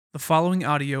The following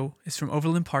audio is from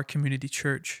Overland Park Community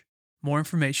Church. More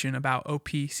information about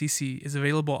OPCC is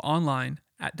available online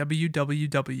at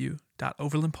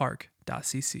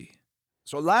www.overlandpark.cc.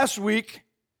 So last week,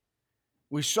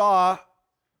 we saw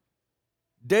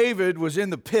David was in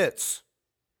the pits,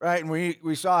 right? And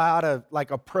we saw how to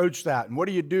approach that. And what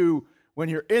do you do when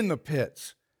you're in the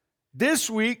pits? This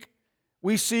week,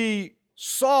 we see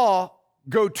Saul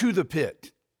go to the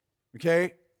pit,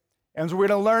 okay? And so we're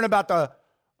going to learn about the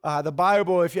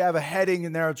Bible. If you have a heading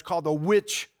in there, it's called the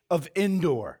Witch of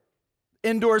Endor.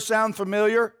 Endor sound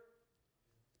familiar?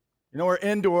 You know where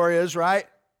Endor is, right?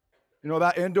 You know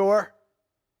about Endor?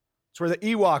 It's where the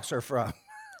Ewoks are from,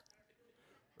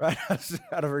 right?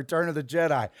 Out of Return of the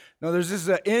Jedi. No, there's this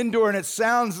Endor, and it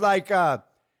sounds like a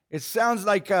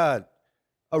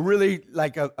really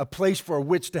like a place for a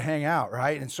witch to hang out,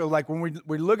 right? And so like when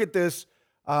we look at this,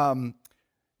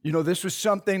 this was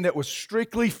something that was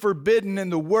strictly forbidden in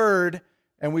the Word,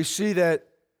 and we see that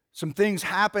some things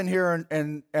happen here,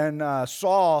 and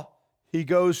Saul, he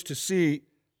goes to see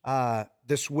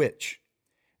this witch.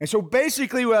 And so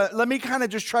basically, let me kind of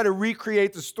just try to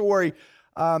recreate the story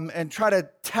and try to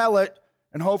tell it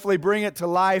and hopefully bring it to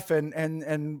life.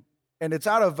 And it's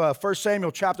out of 1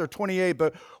 Samuel chapter 28.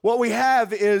 But what we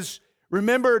have is,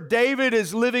 remember, David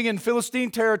is living in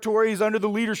Philistine territory. He's under the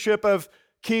leadership of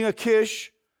King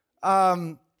Achish.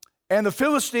 And the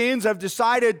Philistines have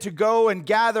decided to go and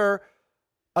gather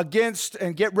against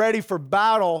and get ready for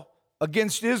battle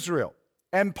against Israel.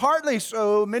 And partly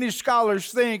so, many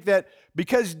scholars think that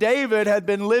because David had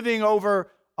been living over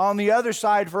on the other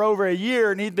side for over a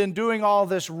year, and he'd been doing all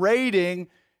this raiding,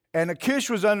 and Achish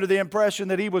was under the impression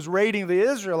that he was raiding the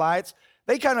Israelites,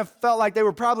 they kind of felt like they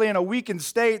were probably in a weakened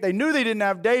state. They knew they didn't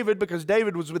have David because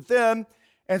David was with them,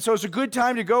 and so it's a good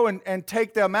time to go and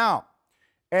take them out.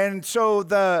 And so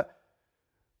the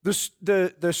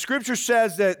scripture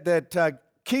says that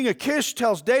King Achish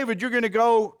tells David, you're going to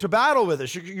go to battle with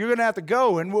us. You're going to have to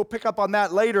go, and we'll pick up on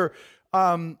that later.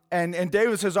 And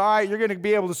David says, all right, you're going to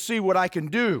be able to see what I can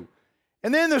do.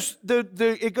 And then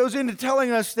it goes into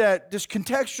telling us that, just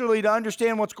contextually to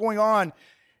understand what's going on,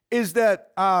 is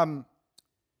that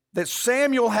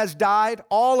Samuel has died,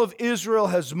 all of Israel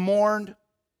has mourned,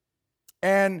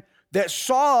 and that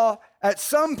Saul, at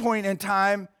some point in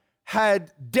time, had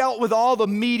dealt with all the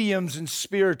mediums and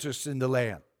spiritists in the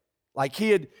land. Like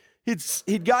he'd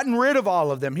gotten rid of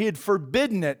all of them. He had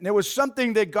forbidden it. And it was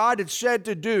something that God had said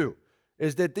to do,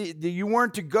 is that you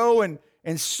weren't to go and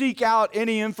seek out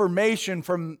any information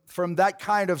from that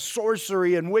kind of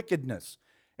sorcery and wickedness.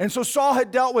 And so Saul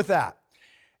had dealt with that.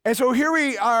 And so here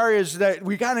we are, is that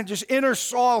we kind of just enter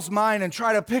Saul's mind and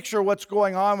try to picture what's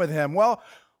going on with him. Well,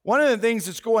 one of the things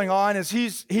that's going on is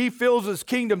he feels his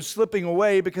kingdom slipping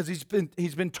away because he's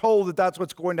been told that that's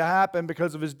what's going to happen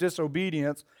because of his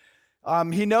disobedience.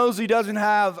 He knows he doesn't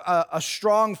have a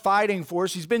strong fighting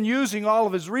force. He's been using all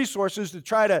of his resources to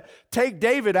try to take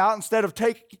David out instead of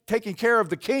taking care of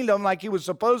the kingdom like he was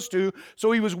supposed to.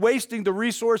 So he was wasting the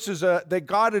resources that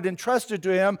God had entrusted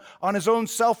to him on his own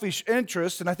selfish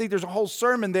interests. And I think there's a whole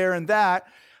sermon there in that.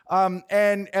 And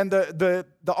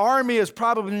the army is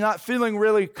probably not feeling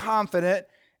really confident.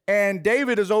 And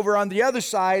David is over on the other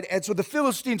side. And so the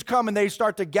Philistines come and they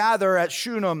start to gather at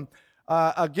Shunem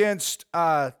against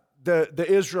the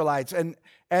Israelites.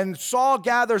 And Saul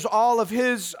gathers all of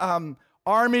his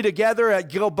army together at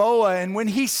Gilboa. And when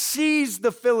he sees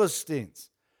the Philistines,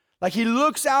 like he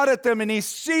looks out at them and he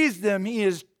sees them, he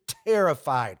is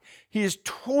terrified. He is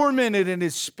tormented in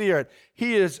his spirit.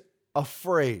 He is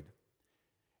afraid.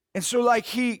 And so like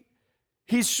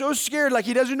he's so scared, like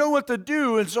he doesn't know what to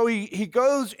do. And so he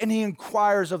goes and he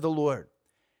inquires of the Lord.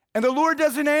 And the Lord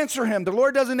doesn't answer him. The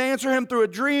Lord doesn't answer him through a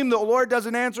dream. The Lord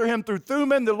doesn't answer him through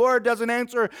Thummim. The Lord doesn't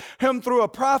answer him through a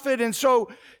prophet. And so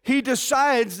he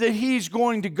decides that he's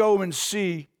going to go and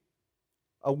see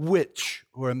a witch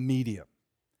or a medium.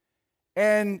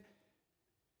 And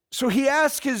so he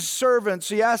asks his servants,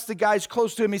 he asks the guys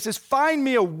close to him, he says, find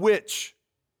me a witch.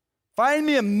 Find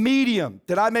me a medium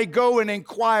that I may go and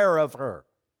inquire of her.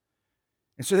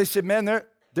 And so they said, man,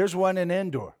 there's one in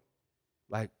Endor.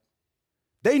 Like,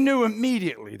 they knew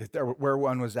immediately that where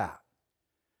one was at.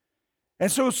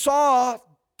 And so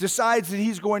Saul decides that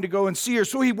he's going to go and see her.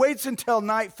 So he waits until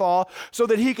nightfall so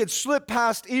that he could slip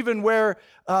past even where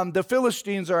the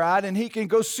Philistines are at, and he can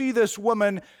go see this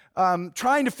woman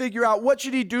trying to figure out what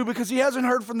should he do because he hasn't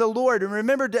heard from the Lord. And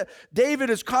remember, David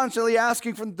is constantly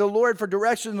asking from the Lord for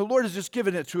direction, and the Lord has just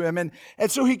given it to him. And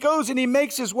so he goes and he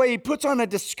makes his way. He puts on a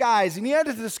disguise, and he had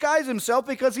to disguise himself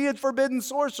because he had forbidden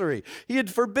sorcery. He had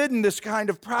forbidden this kind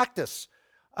of practice.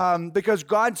 because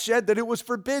God said that it was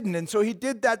forbidden. And so he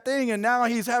did that thing, and now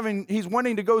he's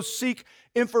wanting to go seek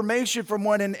information from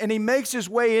one, and he makes his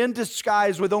way in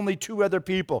disguise with only 2 other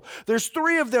people. There's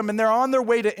 3 of them, and they're on their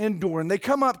way to Endor, and they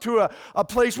come up to a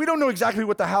place. We don't know exactly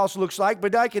what the house looks like,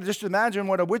 but I can just imagine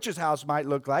what a witch's house might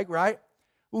look like, right?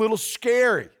 A little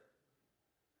scary.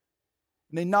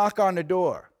 And they knock on the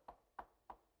door.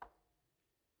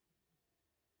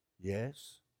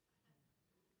 Yes?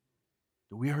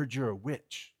 We heard you're a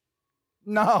witch.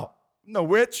 No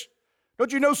witch.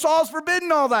 Don't you know Saul's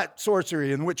forbidden all that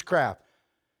sorcery and witchcraft?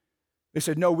 They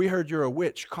said, no, we heard you're a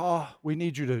witch. We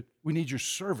need your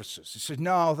services. He said,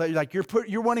 no,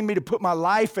 you're wanting me to put my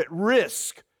life at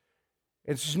risk.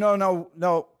 And he says,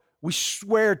 no, we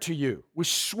swear to you. We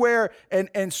swear,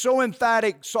 and so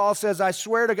emphatic, Saul says, I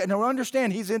swear to God. Now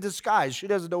understand, he's in disguise. She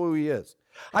doesn't know who he is.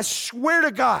 I swear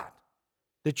to God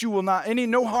that you will not,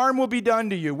 no harm will be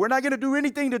done to you. We're not going to do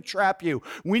anything to trap you.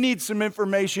 We need some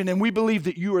information, and we believe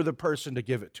that you are the person to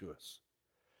give it to us.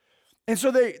 And so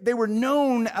they were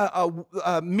known,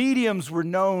 mediums were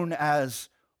known as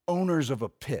owners of a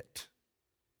pit.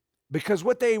 Because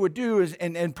what they would do is,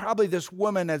 and probably this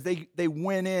woman, as they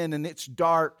went in and it's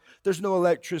dark, there's no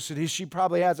electricity, she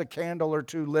probably has a candle or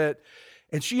 2 lit,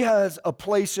 and she has a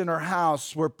place in her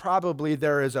house where probably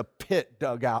there is a pit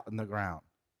dug out in the ground.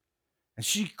 And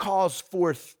she calls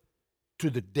forth to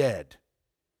the dead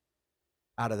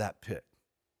out of that pit.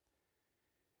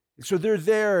 And so they're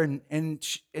there, and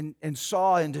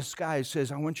Saul in disguise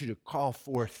says, I want you to call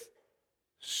forth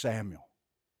Samuel.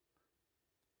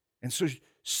 And so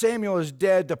Samuel is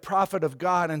dead, the prophet of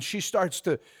God, and she starts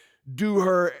to do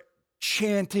her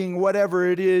chanting, whatever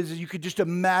it is. You could just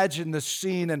imagine the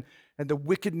scene and the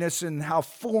wickedness and how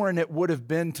foreign it would have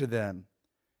been to them.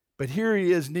 But here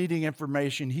he is needing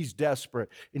information. He's desperate,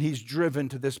 and he's driven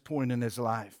to this point in his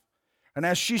life. And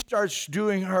as she starts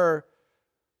doing her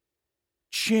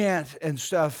chant and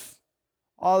stuff,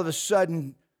 all of a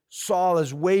sudden, Saul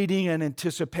is waiting in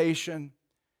anticipation,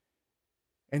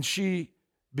 and she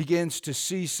begins to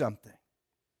see something.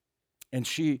 And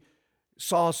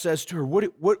Saul says to her,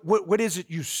 what is it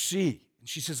you see? And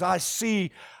she says, I see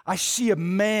a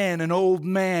man, an old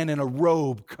man in a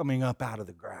robe coming up out of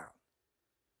the ground.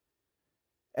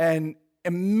 And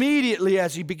immediately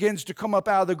as he begins to come up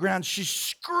out of the ground, she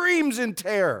screams in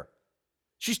terror.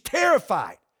 She's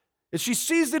terrified. And she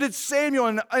sees that it's Samuel,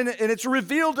 and it's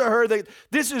revealed to her that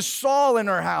this is Saul in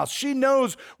her house. She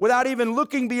knows, without even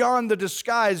looking beyond the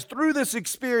disguise, through this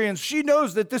experience, she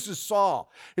knows that this is Saul.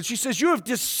 And she says, you have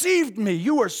deceived me.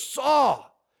 You are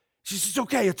Saul. She says,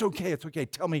 it's okay.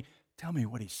 Tell me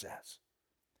what he says.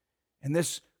 And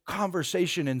this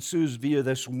conversation ensues via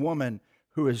this woman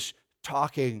who is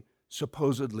talking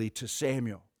supposedly to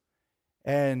Samuel.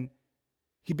 And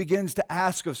he begins to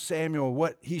ask of Samuel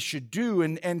what he should do.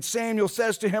 And Samuel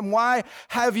says to him, why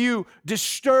have you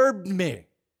disturbed me?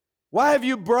 Why have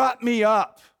you brought me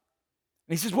up?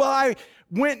 And he says, well, I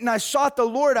went and I sought the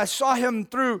Lord. I saw him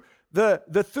through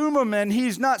the Thummim, and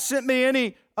he's not sent me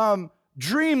any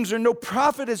dreams, or no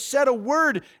prophet has said a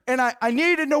word. And I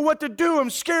need to know what to do. I'm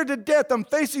scared to death. I'm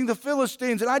facing the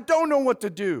Philistines, and I don't know what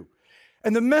to do.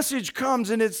 And the message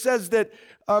comes, and it says that,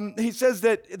 he says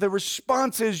that the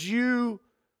response is, you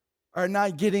are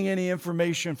not getting any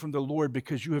information from the Lord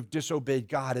because you have disobeyed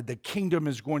God, and the kingdom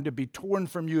is going to be torn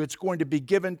from you. It's going to be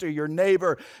given to your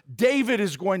neighbor. David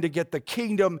is going to get the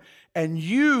kingdom, and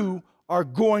you are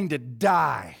going to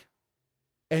die,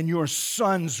 and your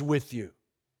son's with you.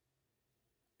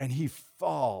 And he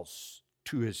falls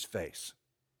to his face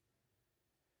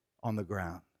on the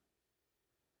ground.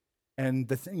 And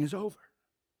the thing is over.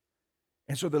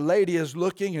 And so the lady is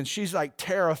looking, and she's like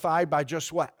terrified by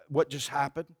just what just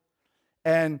happened.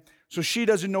 And so she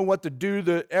doesn't know what to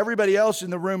do. Everybody else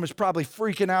in the room is probably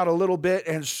freaking out a little bit,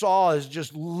 and Saul is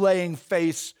just laying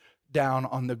face down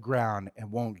on the ground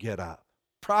and won't get up,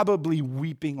 probably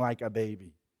weeping like a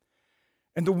baby.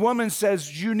 And the woman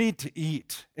says, you need to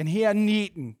eat. And he hadn't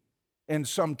eaten in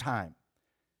some time.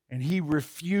 And he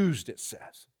refused, it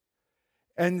says.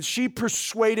 And she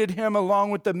persuaded him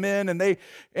along with the men,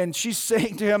 and she's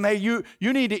saying to him, hey, you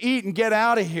need to eat and get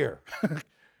out of here.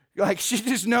 Like, she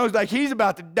just knows, like, he's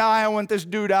about to die. I want this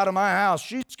dude out of my house.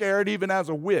 She's scared even as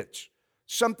a witch.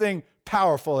 Something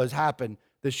powerful has happened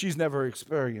that she's never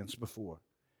experienced before.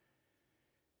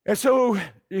 And so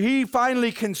he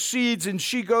finally concedes, and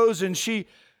she goes and she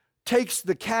takes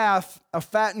the calf, a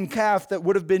fattened calf that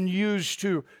would have been used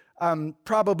to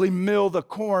probably mill the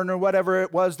corn or whatever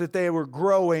it was that they were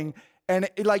growing. And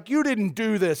you didn't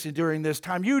do this during this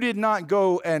time. You did not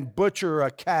go and butcher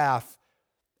a calf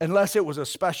unless it was a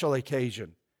special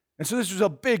occasion. And so this was a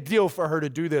big deal for her to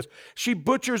do this. She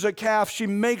butchers a calf, she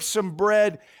makes some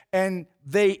bread, and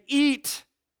they eat,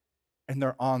 and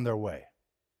they're on their way.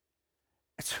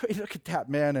 And so you look at that,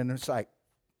 man, and it's like,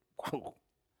 whoa.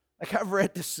 Like I've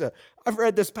read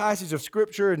this passage of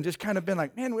Scripture and just kind of been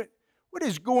like, man, what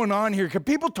is going on here? Can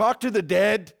people talk to the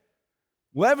dead?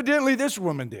 Well, evidently this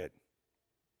woman did.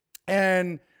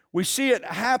 And we see it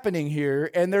happening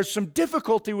here, and there's some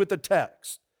difficulty with the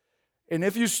text. And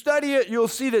if you study it, you'll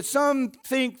see that some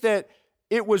think that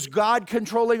it was God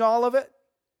controlling all of it.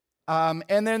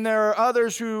 And then there are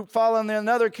others who fall in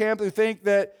another camp who think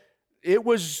that it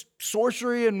was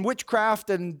sorcery and witchcraft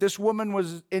and this woman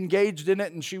was engaged in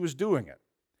it and she was doing it.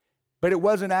 But it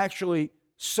wasn't actually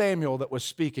Samuel that was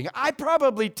speaking. I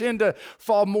probably tend to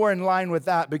fall more in line with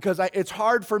that because it's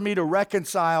hard for me to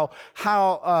reconcile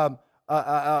how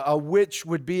a witch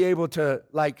would be able to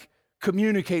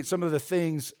communicate some of the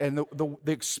things and the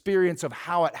experience of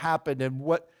how it happened and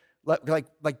what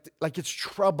it's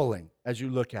troubling as you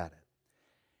look at it.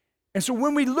 And so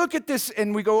when we look at this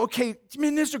and we go, okay,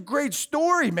 man, this is a great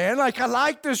story, man. I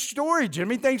like this story,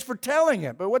 Jimmy. Thanks for telling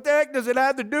it. But what the heck does it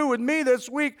have to do with me this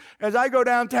week as I go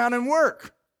downtown and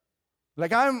work? I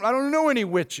don't know any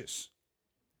witches.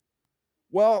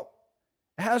 Well,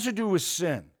 it has to do with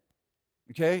sin,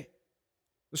 okay?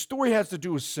 The story has to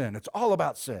do with sin. It's all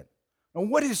about sin. Now,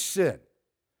 what is sin?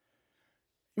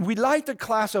 We like to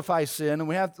classify sin, and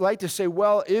we like to say,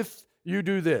 well, if you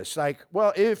do this,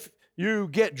 if you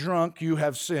get drunk, you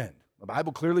have sinned. The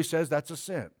Bible clearly says that's a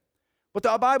sin. But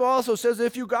the Bible also says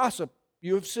if you gossip,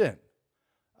 you have sinned.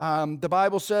 The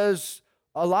Bible says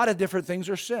a lot of different things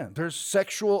are sin. There's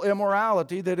sexual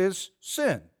immorality that is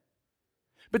sin.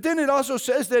 But then it also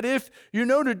says that if you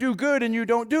know to do good and you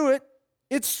don't do it,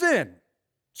 it's sin.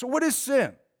 So what is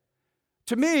sin?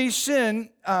 To me, sin,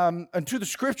 and to the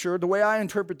Scripture, the way I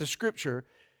interpret the Scripture,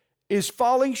 is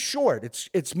falling short.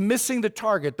 It's missing the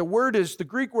target. The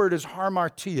Greek word is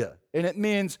hamartia, and it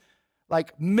means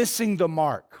like missing the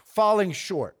mark, falling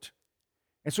short.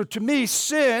 And so to me,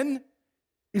 sin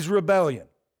is rebellion.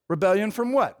 Rebellion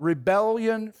from what?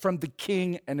 Rebellion from the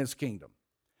king and his kingdom.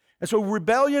 And so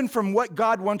rebellion from what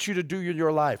God wants you to do in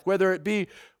your life, whether it be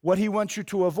what he wants you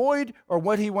to avoid or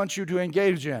what he wants you to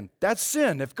engage in. That's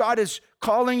sin. If God is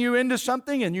calling you into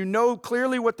something and you know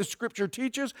clearly what the Scripture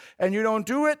teaches and you don't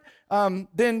do it,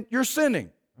 then you're sinning,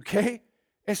 okay?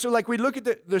 And so we look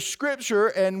at the Scripture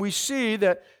and we see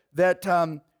that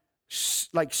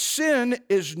sin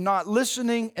is not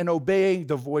listening and obeying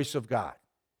the voice of God.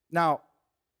 Now,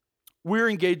 we're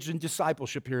engaged in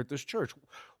discipleship here at this church.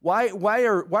 Why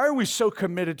are we so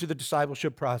committed to the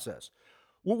discipleship process?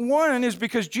 Well, one is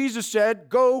because Jesus said,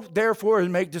 go, therefore,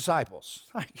 and make disciples.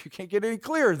 You can't get any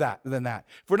clearer than that.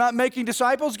 If we're not making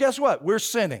disciples, guess what? We're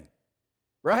sinning,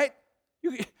 right?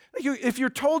 If you're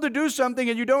told to do something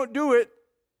and you don't do it,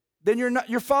 then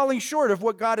you're falling short of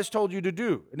what God has told you to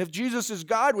do. And if Jesus is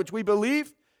God, which we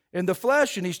believe in the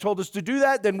flesh, and he's told us to do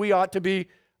that, then we ought to be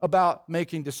about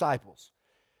making disciples.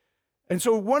 And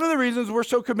so one of the reasons we're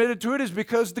so committed to it is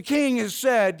because the king has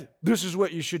said, this is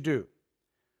what you should do.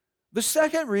 The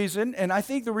second reason, and I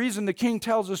think the reason the king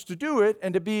tells us to do it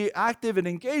and to be active and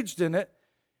engaged in it,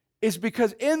 is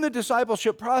because in the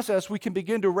discipleship process, we can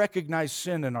begin to recognize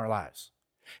sin in our lives.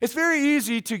 It's very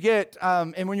easy to get,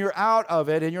 and when you're out of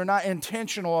it and you're not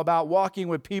intentional about walking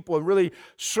with people and really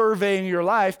surveying your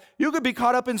life, you could be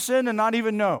caught up in sin and not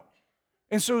even know.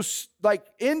 And so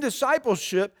in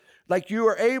discipleship, you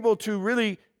are able to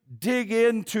really dig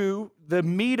into the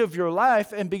meat of your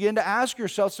life and begin to ask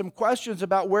yourself some questions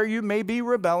about where you may be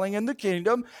rebelling in the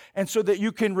kingdom, and so that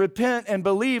you can repent and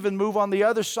believe and move on the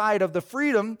other side of the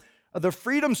freedom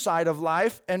side of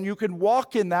life, and you can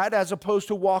walk in that as opposed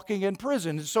to walking in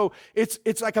prison. So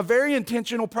it's like a very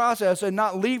intentional process and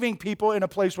not leaving people in a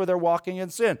place where they're walking in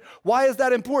sin. Why is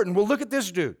that important? Well, look at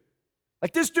this dude.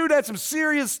 This dude had some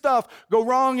serious stuff go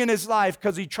wrong in his life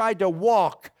because he tried to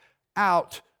walk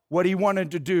out what he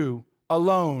wanted to do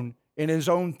alone in his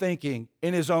own thinking,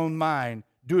 in his own mind,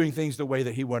 doing things the way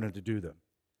that he wanted to do them.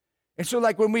 And so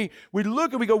when we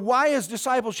look and we go, why is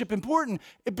discipleship important?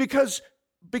 Because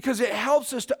it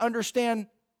helps us to understand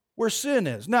where sin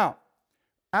is. Now,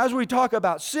 as we talk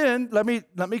about sin, let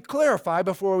me clarify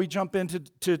before we jump into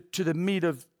the meat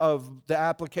of the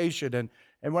application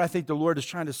and what I think the Lord is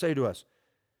trying to say to us.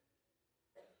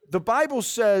 The Bible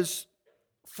says,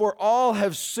 for all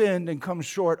have sinned and come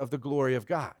short of the glory of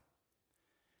God.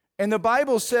 And the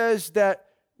Bible says that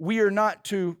we are not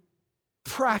to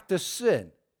practice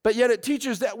sin, but yet it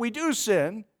teaches that we do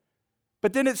sin,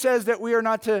 but then it says that we are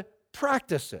not to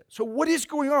practice it. So what is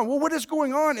going on? Well, what is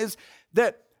going on is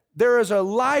that there is a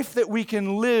life that we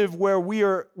can live where we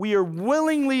are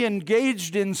willingly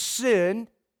engaged in sin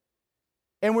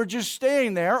and we're just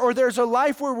staying there, or there's a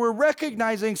life where we're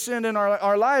recognizing sin in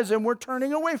our lives and we're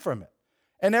turning away from it.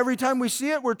 And every time we see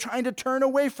it, we're trying to turn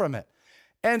away from it.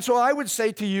 And so I would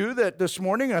say to you that this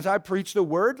morning as I preach the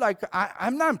word, like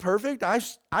I'm not perfect,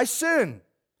 I sin.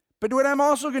 But what I'm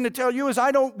also going to tell you is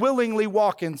I don't willingly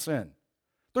walk in sin.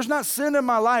 There's not sin in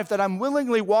my life that I'm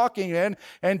willingly walking in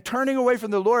and turning away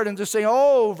from the Lord and just saying,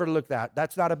 oh, overlook that.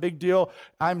 That's not a big deal.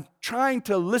 I'm trying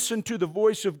to listen to the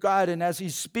voice of God, and as he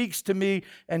speaks to me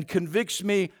and convicts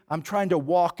me, I'm trying to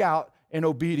walk out in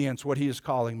obedience what he is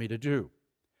calling me to do.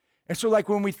 And so like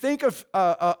when we think of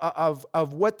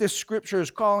what this scripture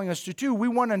is calling us to do, we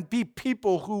want to be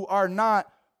people who are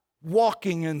not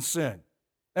walking in sin.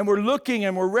 And we're looking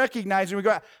and we're recognizing, we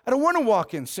go, I don't want to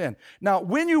walk in sin. Now,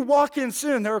 when you walk in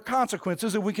sin, there are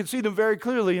consequences, and we can see them very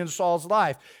clearly in Saul's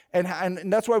life.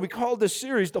 And that's why we call this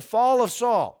series The Fall of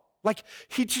Saul. Like,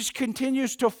 he just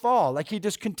continues to fall. Like, he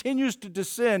just continues to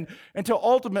descend until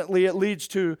ultimately it leads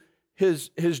to his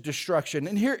destruction.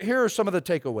 And here are some of the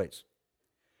takeaways.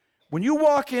 When you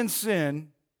walk in sin,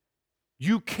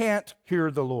 you can't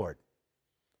hear the Lord.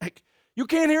 Like, you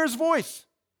can't hear his voice.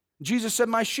 Jesus said,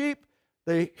 my sheep,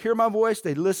 they hear my voice,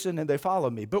 they listen, and they follow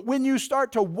me. But when you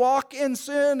start to walk in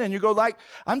sin and you go like,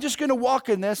 I'm just going to walk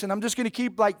in this and I'm just going to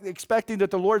keep like expecting that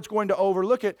the Lord's going to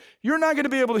overlook it, you're not going to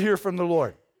be able to hear from the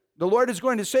Lord. The Lord is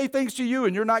going to say things to you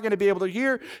and you're not going to be able to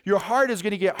hear. Your heart is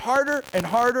going to get harder and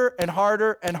harder and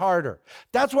harder and harder.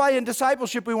 That's why in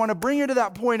discipleship we want to bring you to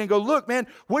that point and go, look, man,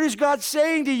 what is God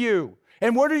saying to you?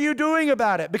 And what are you doing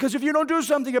about it? Because if you don't do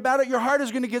something about it, your heart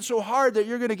is going to get so hard that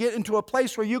you're going to get into a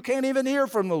place where you can't even hear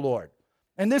from the Lord.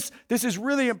 And this is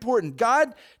really important.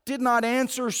 God did not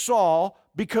answer Saul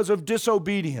because of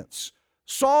disobedience.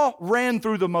 Saul ran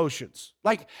through the motions.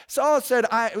 Like Saul said,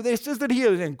 it says that he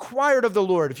inquired of the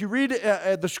Lord. If you read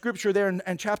the scripture there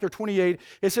in chapter 28,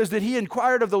 it says that he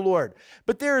inquired of the Lord.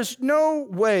 But there is no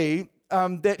way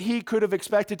that he could have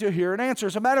expected to hear an answer.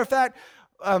 As a matter of fact,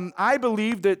 I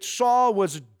believe that Saul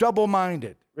was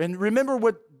double-minded. And remember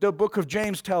what the book of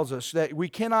James tells us, that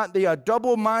a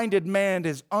double-minded man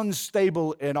is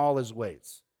unstable in all his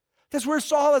ways. That's where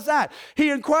Saul is at. He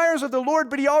inquires of the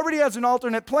Lord, but he already has an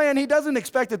alternate plan. He doesn't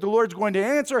expect that the Lord's going to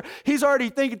answer. He's already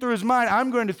thinking through his mind, I'm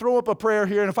going to throw up a prayer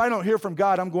here, and if I don't hear from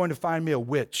God, I'm going to find me a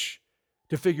witch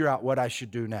to figure out what I should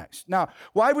do next. Now,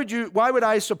 why would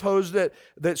I suppose that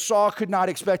Saul could not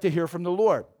expect to hear from the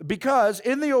Lord? Because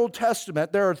in the Old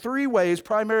Testament, there are three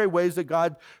primary ways that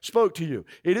God spoke to you.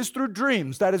 It is through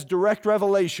dreams, that is direct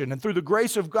revelation. And through the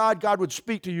grace of God, God would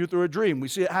speak to you through a dream. We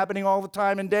see it happening all the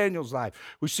time in Daniel's life.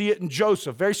 We see it in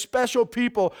Joseph. Very special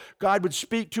people God would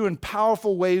speak to in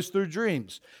powerful ways through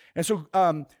dreams. And so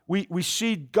we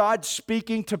see God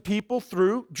speaking to people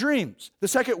through dreams. The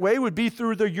second way would be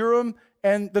through the Urim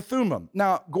and the Thummim.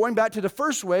 Now, going back to the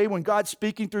first way, when God's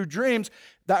speaking through dreams,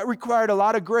 that required a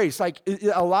lot of grace, like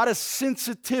a lot of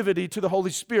sensitivity to the Holy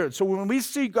Spirit. So when we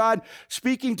see God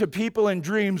speaking to people in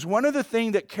dreams, one of the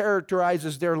things that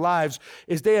characterizes their lives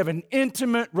is they have an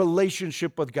intimate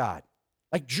relationship with God.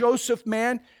 Like Joseph,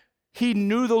 man, he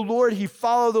knew the Lord, he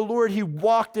followed the Lord, he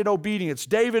walked in obedience.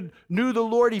 David knew the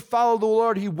Lord, he followed the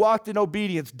Lord, he walked in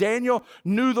obedience. Daniel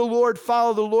knew the Lord,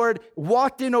 followed the Lord,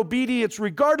 walked in obedience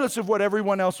regardless of what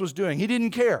everyone else was doing. He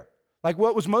didn't care. Like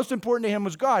what was most important to him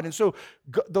was God. And so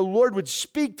the Lord would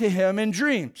speak to him in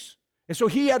dreams. And so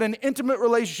he had an intimate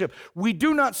relationship. We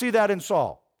do not see that in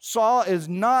Saul. Saul is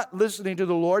not listening to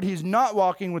the Lord. He's not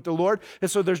walking with the Lord. And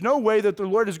so there's no way that the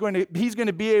Lord he's going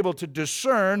to be able to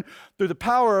discern through the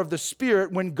power of the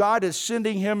Spirit when God is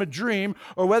sending him a dream,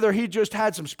 or whether he just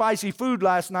had some spicy food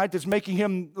last night that's making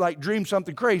him like dream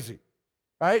something crazy,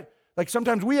 right? Like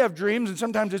sometimes we have dreams and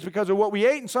sometimes it's because of what we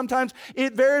ate, and sometimes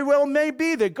it very well may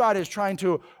be that God is trying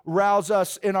to rouse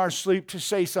us in our sleep to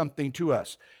say something to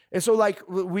us. And so like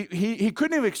he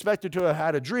couldn't have expected to have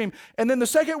had a dream. And then the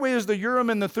second way is the Urim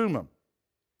and the Thummim.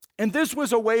 And this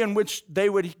was a way in which they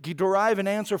would derive an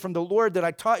answer from the Lord that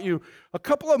I taught you a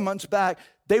couple of months back.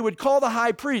 They would call the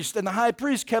high priest, and the high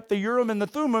priest kept the Urim and the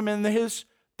Thummim in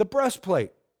the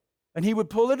breastplate. And he would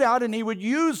pull it out and he would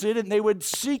use it, and they would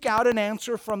seek out an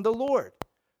answer from the Lord.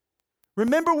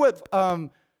 Remember what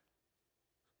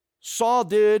Saul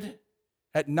did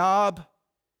at Nob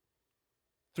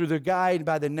through the guy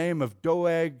by the name of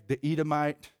Doeg the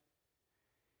Edomite?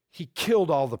 He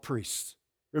killed all the priests.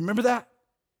 Remember that?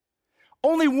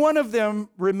 Only one of them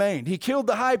remained. He killed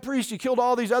the high priest, he killed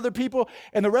all these other people,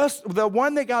 and the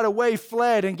one that got away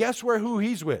fled, and guess who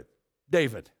he's with?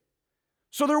 David.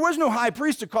 So there was no high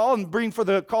priest to call and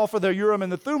call for the Urim and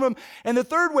the Thummim. And the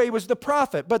third way was the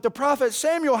prophet. But the prophet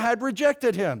Samuel had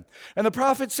rejected him. And the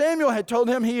prophet Samuel had told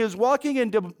him he is walking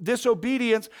in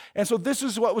disobedience. And so this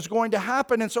is what was going to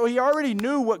happen. And so he already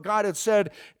knew what God had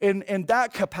said in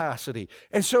that capacity.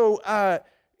 And so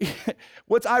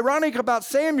what's ironic about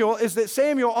Samuel is that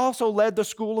Samuel also led the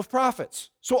school of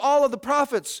prophets. So all of the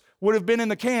prophets would have been in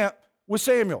the camp with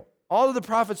Samuel. All of the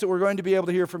prophets that were going to be able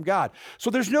to hear from God. So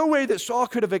there's no way that Saul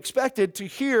could have expected to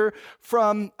hear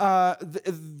from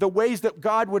the ways that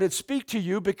God would speak to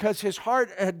you, because his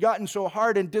heart had gotten so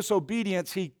hard in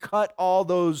disobedience, he cut all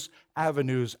those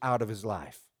avenues out of his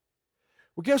life.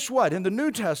 Well, guess what? In the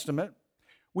New Testament,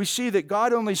 we see that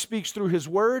God only speaks through his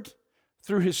word,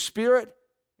 through his spirit,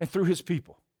 and through his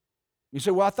people. You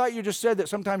say, well, I thought you just said that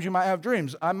sometimes you might have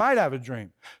dreams. I might have a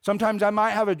dream. Sometimes I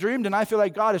might have a dream and I feel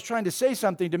like God is trying to say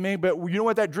something to me, but you know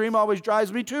what that dream always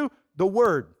drives me to? The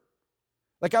word.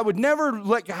 Like I would never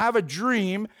have a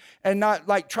dream and not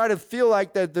try to feel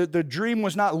like that the dream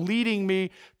was not leading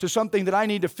me to something that I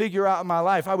need to figure out in my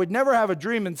life. I would never have a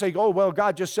dream and say, oh, well,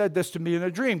 God just said this to me in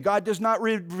a dream. God does not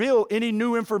reveal any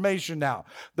new information now.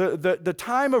 The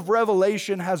time of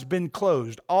revelation has been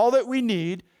closed. All that we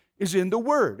need is in the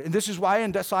Word. And this is why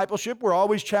in discipleship, we're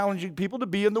always challenging people to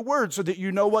be in the Word so that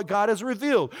you know what God has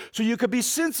revealed. So you could be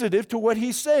sensitive to what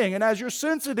He's saying. And as you're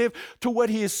sensitive to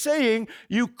what He is saying,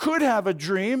 you could have a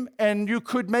dream and you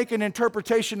could make an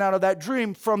interpretation out of that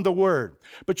dream from the Word.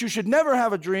 But you should never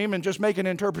have a dream and just make an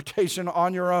interpretation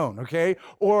on your own, okay?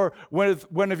 Or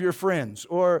with one of your friends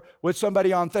or with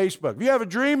somebody on Facebook. If you have a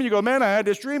dream and you go, man, I had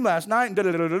this dream last night and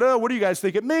da-da-da-da-da, what do you guys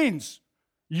think it means?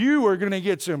 You are going to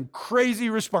get some crazy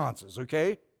responses,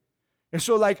 okay? And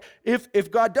so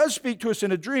if God does speak to us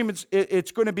in a dream,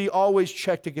 it's going to be always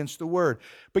checked against the Word.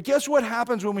 But guess what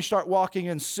happens when we start walking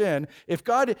in sin? If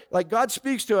God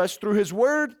speaks to us through His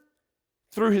Word,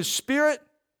 through His Spirit,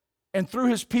 and through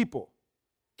His people,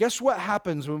 guess what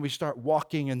happens when we start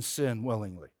walking in sin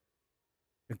willingly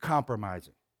and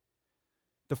compromising?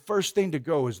 The first thing to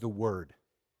go is the Word.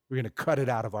 We're going to cut it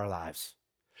out of our lives.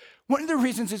 One of the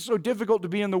reasons it's so difficult to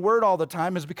be in the Word all the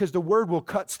time is because the Word will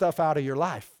cut stuff out of your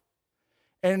life.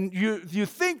 And you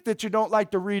think that you don't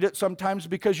like to read it sometimes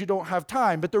because you don't have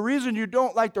time. But the reason you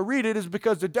don't like to read it is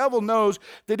because the devil knows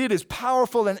that it is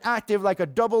powerful and active like a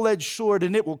double-edged sword,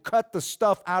 and it will cut the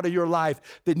stuff out of your life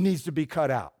that needs to be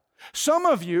cut out. Some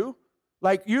of you,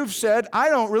 like you've said, I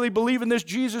don't really believe in this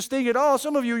Jesus thing at all.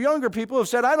 Some of you younger people have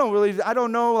said, I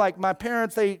don't know, like my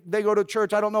parents, they go to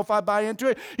church. I don't know if I buy into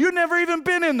it. You've never even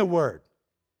been in the Word.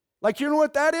 Like, you know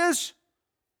what that is?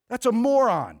 That's a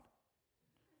moron.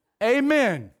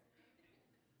 Amen.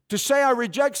 To say I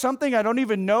reject something I don't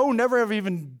even know, never have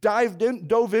even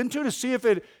dove into to see if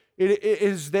it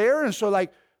is there. And so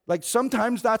like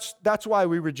sometimes that's why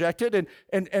we reject it.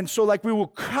 And so we will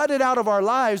cut it out of our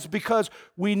lives because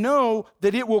we know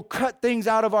that it will cut things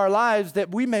out of our lives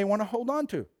that we may want to hold on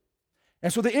to.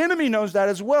 And so the enemy knows that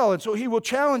as well. And so he will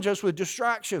challenge us with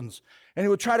distractions. And he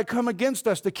will try to come against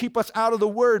us to keep us out of the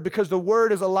Word, because the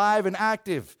Word is alive and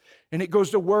active. And it goes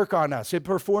to work on us. It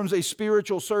performs a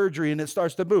spiritual surgery and it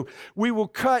starts to move. We will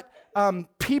cut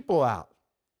people out.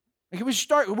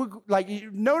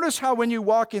 Notice how when you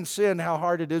walk in sin, how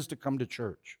hard it is to come to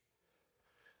church.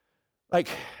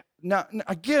 Now,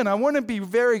 again, I want to be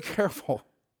very careful.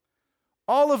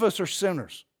 All of us are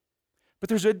sinners. But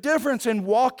there's a difference in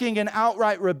walking in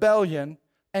outright rebellion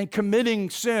and committing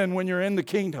sin when you're in the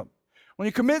kingdom. When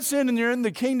you commit sin and you're in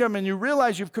the kingdom and you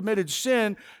realize you've committed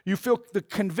sin, you feel the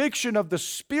conviction of the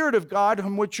Spirit of God,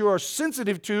 from which you are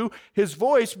sensitive to His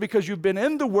voice because you've been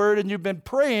in the Word and you've been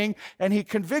praying, and He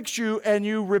convicts you and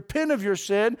you repent of your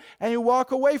sin and you walk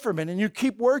away from it and you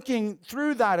keep working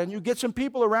through that and you get some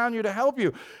people around you to help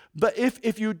you. But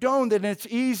if you don't, then it's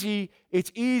easy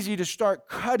to start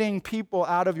cutting people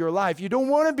out of your life. You don't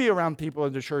want to be around people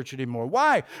in the church anymore.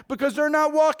 Why? Because they're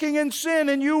not walking in sin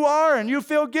and you are, and you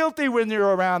feel guilty when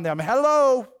you're around them.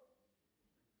 Hello?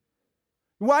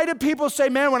 Why do people say,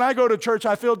 man, when I go to church,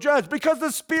 I feel judged? Because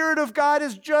the Spirit of God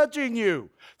is judging you.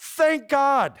 Thank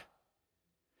God.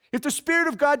 If the Spirit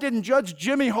of God didn't judge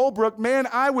Jimmy Holbrook, man,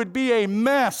 I would be a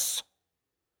mess.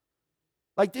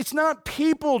 It's not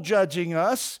people judging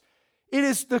us. It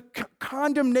is the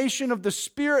condemnation of the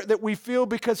Spirit that we feel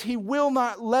because He will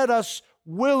not let us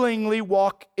willingly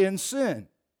walk in sin.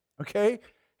 Okay?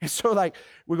 And so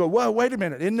we go, well, wait a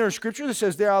minute. Isn't there a scripture that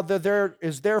says there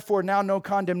is therefore now no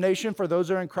condemnation for those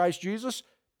who are in Christ Jesus?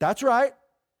 That's right.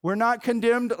 We're not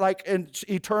condemned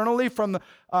eternally from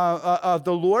the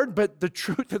Lord, but the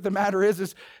truth of the matter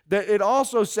is that it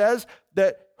also says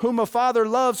that whom a father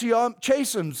loves, he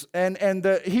chastens. And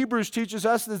the Hebrews teaches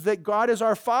us that God is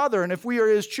our Father, and if we are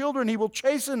his children, he will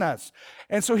chasten us.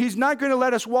 And so he's not going to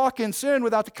let us walk in sin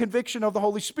without the conviction of the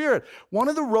Holy Spirit. One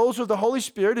of the roles of the Holy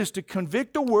Spirit is to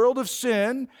convict the world of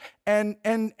sin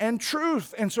and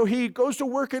truth. And so he goes to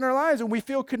work in our lives, and we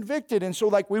feel convicted, and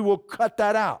so we will cut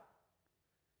that out.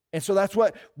 And so that's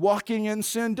what walking in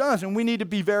sin does, and we need to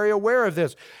be very aware of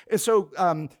this. And so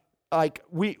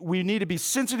we need to be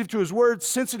sensitive to his word,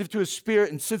 sensitive to his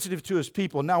spirit, and sensitive to his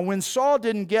people. Now, when Saul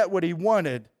didn't get what he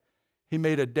wanted, he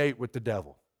made a date with the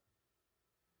devil.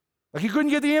 He couldn't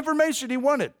get the information he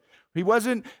wanted. He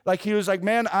wasn't he was like,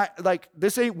 man,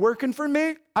 this ain't working for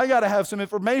me. I got to have some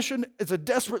information. It's a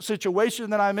desperate situation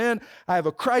that I'm in. I have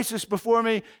a crisis before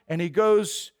me. And he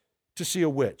goes to see a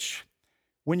witch.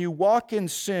 When you walk in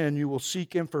sin, you will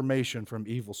seek information from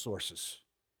evil sources.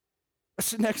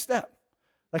 That's the next step.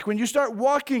 When you start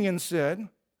walking in sin,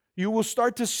 you will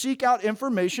start to seek out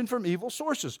information from evil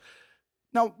sources.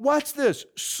 Now, watch this.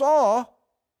 Saul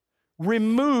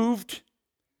removed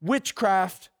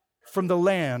witchcraft from the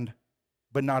land,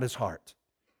 but not his heart.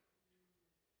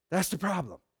 That's the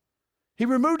problem. He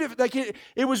removed it,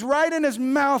 it was right in his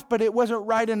mouth, but it wasn't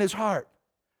right in his heart.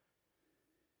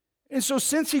 And so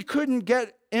since he couldn't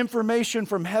get information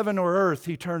from heaven or earth,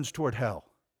 he turns toward hell.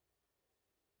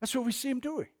 That's what we see him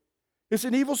doing. It's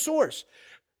an evil source.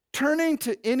 Turning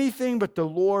to anything but the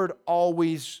Lord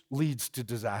always leads to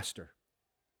disaster.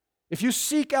 If you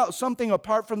seek out something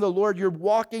apart from the Lord, you're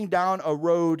walking down a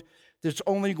road that's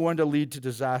only going to lead to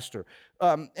disaster.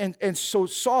 And so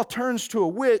Saul turns to a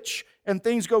witch, and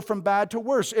things go from bad to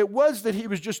worse. It was that he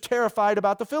was just terrified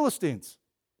about the Philistines,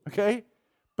 okay?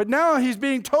 But now he's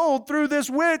being told through this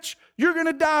witch, you're going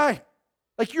to die.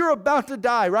 You're about to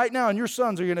die right now, and your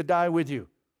sons are going to die with you.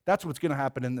 That's what's going to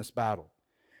happen in this battle.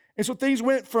 And so things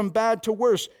went from bad to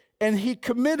worse, and he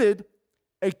committed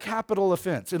a capital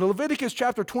offense. In Leviticus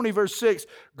chapter 20, verse 6,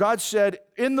 God said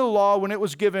in the law when it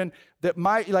was given that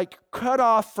cut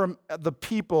off from the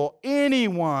people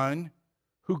anyone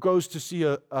who goes to see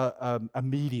a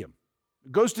medium.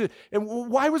 And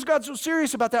why was God so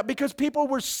serious about that? Because people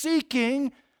were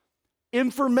seeking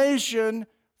information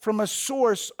from a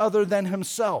source other than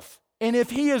himself. And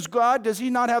if he is God, does he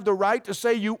not have the right to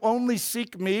say, you only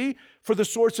seek me for the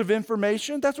source of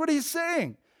information? That's what he's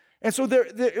saying. And so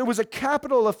it was a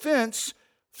capital offense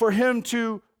for him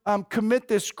to commit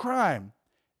this crime.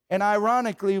 And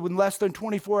ironically, in less than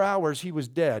 24 hours, he was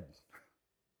dead.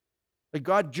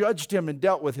 God judged him and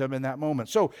dealt with him in that moment.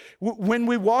 So when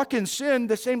we walk in sin,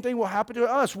 the same thing will happen to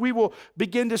us. We will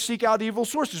begin to seek out evil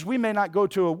sources. We may not go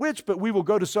to a witch, but we will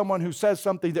go to someone who says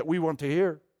something that we want to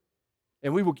hear.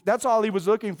 And that's all he was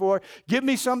looking for. Give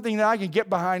me something that I can get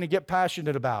behind and get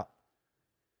passionate about.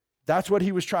 That's what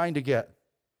he was trying to get.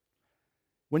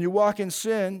 When you walk in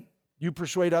sin, you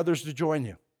persuade others to join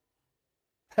you.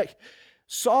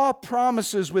 Saul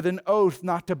promises with an oath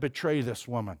not to betray this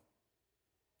woman.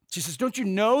 She says, don't you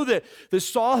know that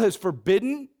Saul has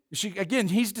forbidden?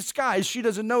 He's disguised. She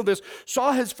doesn't know this.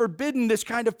 Saul has forbidden this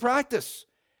kind of practice.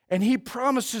 And he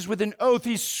promises with an oath,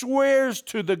 he swears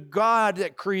to the God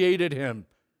that created him,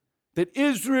 that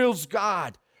Israel's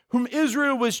God, whom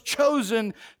Israel was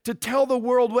chosen to tell the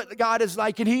world what God is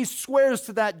like. And he swears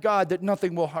to that God that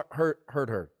nothing will hurt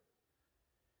her.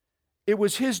 It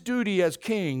was his duty as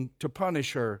king to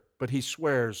punish her, but he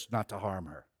swears not to harm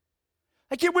her.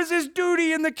 It was his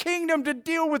duty in the kingdom to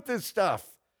deal with this stuff.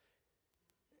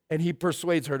 And he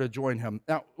persuades her to join him.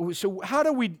 Now, so how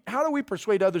do we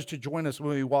persuade others to join us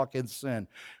when we walk in sin?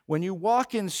 When you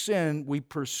walk in sin, we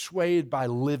persuade by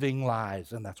living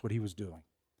lies, and that's what he was doing.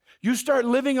 You start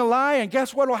living a lie, and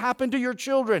guess what will happen to your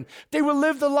children? They will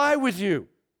live the lie with you.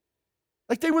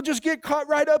 They will just get caught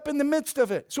right up in the midst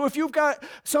of it. So if you've got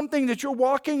something that you're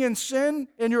walking in sin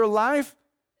in your life,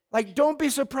 don't be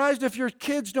surprised if your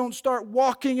kids don't start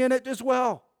walking in it as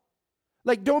well.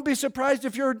 Don't be surprised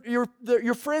if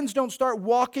your friends don't start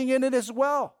walking in it as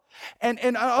well.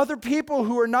 And other people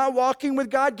who are not walking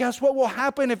with God, guess what will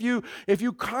happen if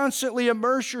you constantly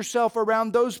immerse yourself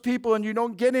around those people and you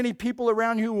don't get any people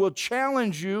around you who will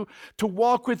challenge you to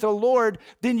walk with the Lord,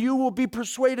 then you will be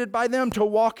persuaded by them to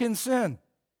walk in sin.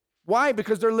 Why?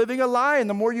 Because they're living a lie, and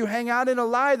the more you hang out in a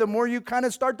lie, the more you kind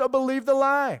of start to believe the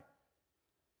lie.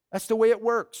 That's the way it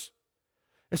works.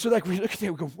 And so we look at it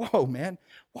and we go, whoa, man,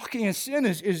 walking in sin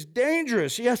is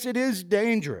dangerous. Yes, it is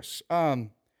dangerous.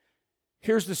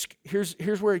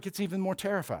 Here's where it gets even more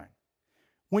terrifying.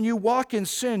 When you walk in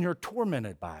sin, you're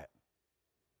tormented by it.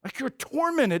 You're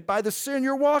tormented by the sin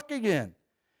you're walking in.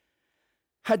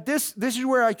 had this is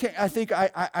where I think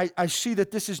I see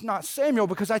that this is not Samuel,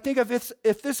 because I think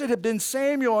if this had been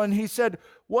Samuel and he said,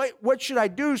 what should I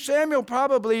do? Samuel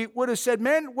probably would have said,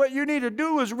 man, what you need to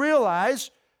do is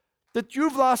realize that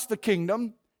you've lost the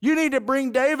kingdom. You need to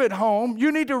bring David home.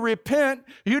 You need to repent.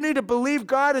 You need to believe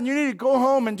God, and you need to go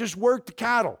home and just work the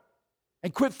cattle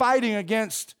and quit fighting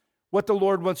against what the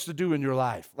Lord wants to do in your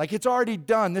life. Like, it's already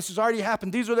done. This has already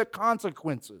happened. These are the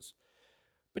consequences.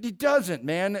 But he doesn't,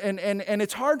 man. And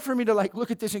it's hard for me to like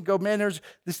look at this and go, man, there's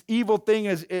this evil thing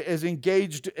is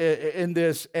engaged in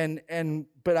this.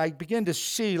 But I begin to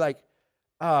see like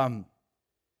the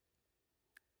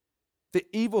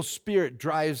evil spirit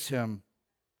drives him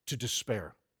to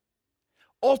despair.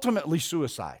 Ultimately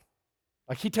suicide.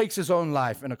 Like, he takes his own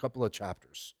life in a couple of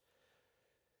chapters.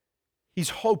 He's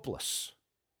hopeless.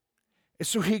 And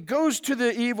so he goes to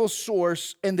the evil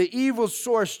source, and the evil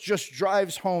source just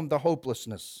drives home the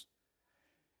hopelessness.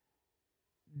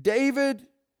 David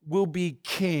will be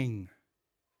king.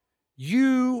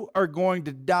 You are going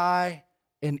to die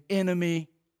an enemy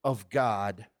of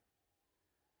God.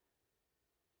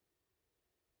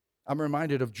 I'm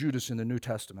reminded of Judas in the New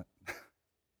Testament.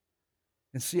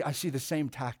 And I see the same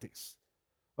tactics.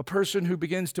 A person who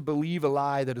begins to believe a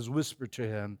lie that is whispered to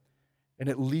him, and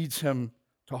it leads him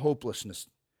to hopelessness.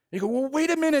 And you go, well, wait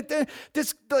a minute.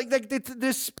 This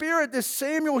spirit, this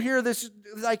Samuel here,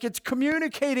 it's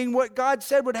communicating what God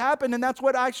said would happen, and that's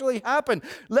what actually happened.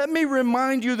 Let me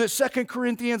remind you that 2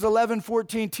 Corinthians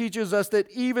 11:14 teaches us that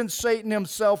even Satan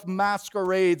himself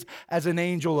masquerades as an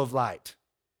angel of light.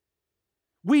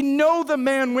 We know the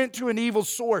man went to an evil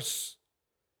source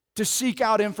to seek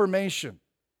out information,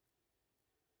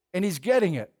 and he's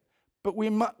getting it. But we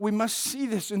must see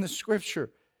this in the Scripture,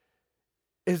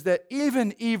 is that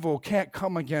even evil can't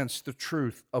come against the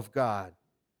truth of God.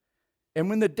 And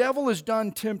when the devil is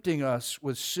done tempting us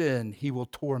with sin, he will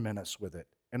torment us with it.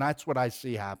 And that's what I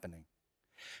see happening.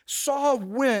 Saul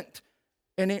went,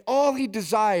 and all he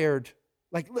desired,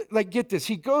 like get this,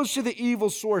 he goes to the evil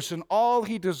source, and all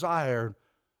he desired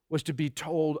was to be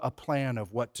told a plan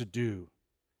of what to do.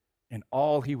 And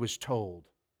all he was told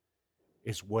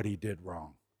is what he did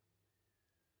wrong.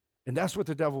 And that's what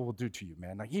the devil will do to you,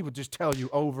 man. Like, he will just tell you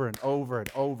over and over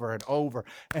and over and over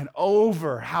and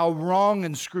over how wrong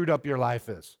and screwed up your life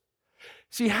is.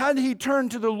 See, had he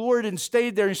turned to the Lord and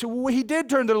stayed there, you say, well, he did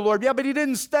turn to the Lord. Yeah, but he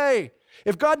didn't stay.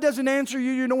 If God doesn't answer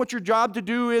you, you know what your job to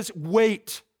do is?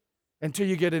 Wait until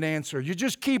you get an answer. You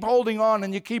just keep holding on,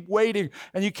 and you keep waiting,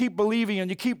 and you keep believing,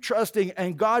 and you keep trusting,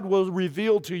 and God will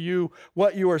reveal to you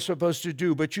what you are supposed to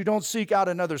do. But you don't seek out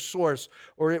another source,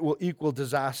 or it will equal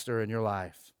disaster in your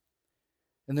life.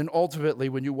 And then ultimately,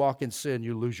 when you walk in sin,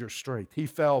 you lose your strength. He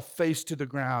fell face to the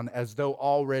ground as though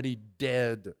already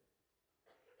dead.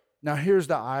 Now, here's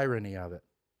the irony of it.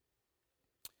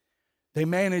 They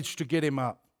managed to get him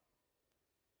up.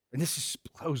 And this just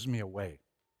blows me away.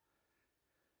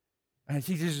 And I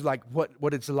think this is like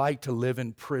what it's like to live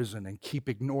in prison and keep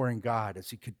ignoring God as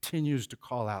he continues to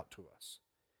call out to us.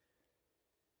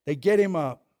 They get him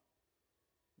up.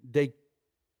 They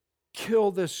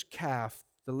kill this calf.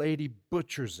 The lady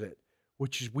butchers it,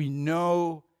 which we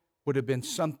know would have been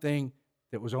something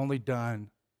that was only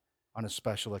done on a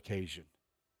special occasion.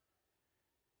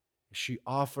 She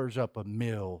offers up a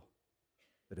meal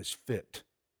that is fit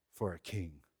for a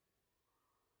king.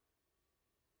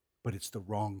 But it's the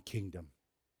wrong kingdom.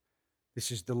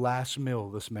 This is the last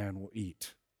meal this man will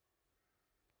eat.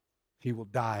 He will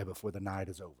die before the night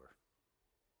is over.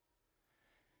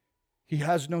 He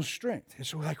has no strength. And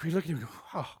so we look at him and go,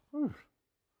 oh,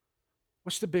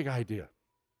 what's the big idea?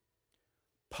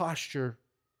 Posture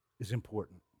is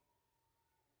important.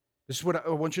 This is what I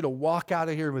want you to walk out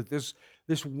of here with,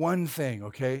 this one thing,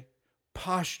 okay?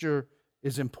 Posture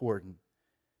is important.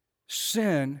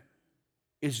 Sin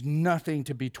is nothing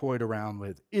to be toyed around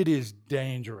with. It is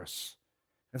dangerous.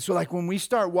 And so when we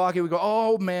start walking, we go,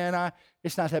 oh man,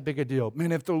 it's not that big a deal.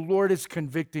 Man, if the Lord is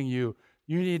convicting you,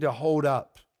 you need to hold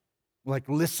up.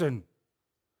 Listen.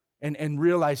 And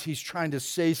realize he's trying to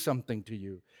say something to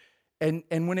you. And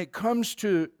when it comes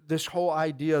to this whole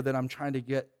idea that I'm trying to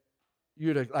get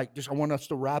you to I want us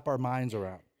to wrap our minds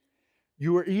around.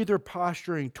 You are either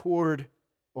posturing toward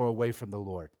or away from the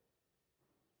Lord.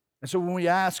 And so when we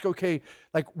ask, okay,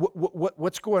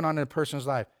 what's going on in a person's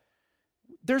life?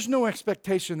 There's no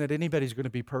expectation that anybody's going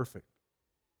to be perfect.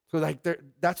 So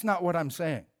that's not what I'm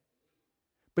saying.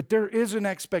 But there is an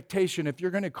expectation, if you're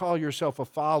going to call yourself a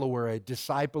follower, a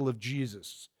disciple of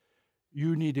Jesus,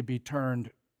 you need to be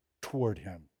turned toward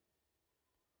him.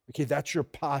 Okay, that's your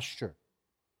posture,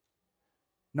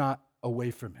 not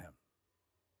away from him.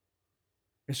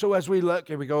 And so as we look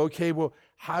and we go, okay, well,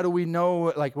 how do we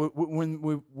know, like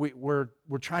when we're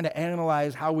trying to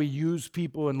analyze how we use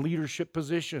people in leadership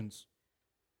positions?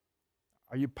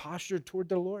 Are you postured toward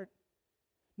the Lord?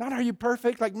 Not are you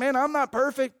perfect? Like, man, I'm not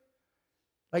perfect.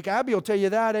 Like Abby will tell you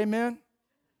that, amen?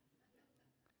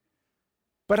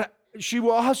 But she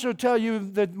will also tell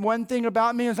you that one thing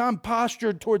about me is I'm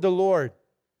postured toward the Lord.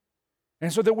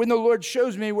 And so that when the Lord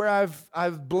shows me where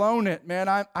I've blown it, man,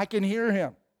 I can hear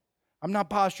him. I'm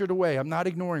not postured away. I'm not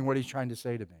ignoring what he's trying to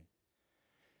say to me.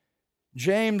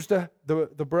 James, the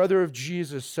brother of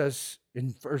Jesus, says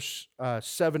in verse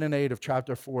 7 and 8 of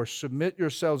chapter 4, submit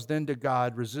yourselves then to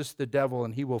God, resist the devil,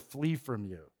 and he will flee from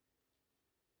you.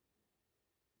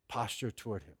 Posture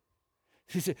toward him.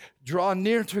 He said, draw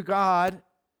near to God,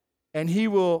 and he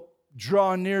will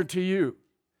draw near to you.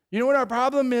 You know what our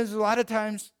problem is a lot of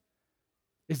times?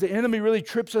 Is the enemy really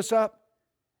trips us up?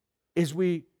 Is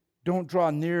we don't draw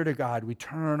near to God, we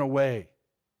turn away.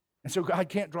 And so God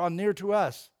can't draw near to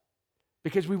us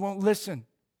because we won't listen.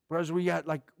 Whereas we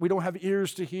don't have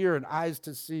ears to hear and eyes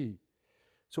to see.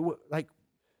 So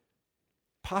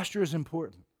posture is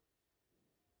important.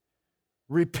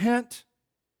 Repent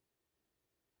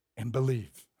and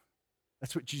believe.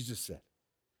 That's what Jesus said.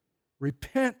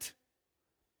 Repent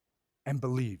and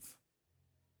believe.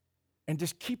 And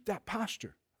just keep that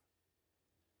posture.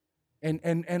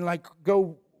 And like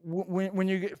go when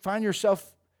you find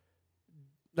yourself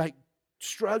like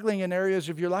struggling in areas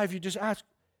of your life, you just ask,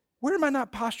 where am I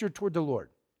not postured toward the Lord?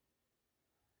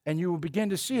 And you will begin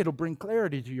to see it'll bring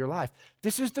clarity to your life.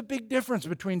 This is the big difference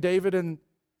between David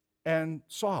and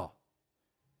Saul.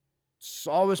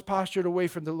 Saul was postured away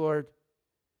from the Lord.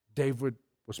 David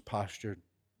was postured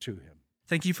to him.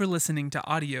 Thank you for listening to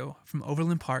audio from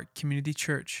Overland Park Community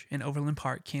Church in Overland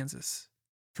Park, Kansas.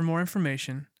 For more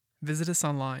information, visit us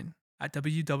online at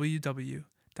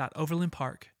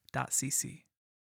www.overlandpark.cc.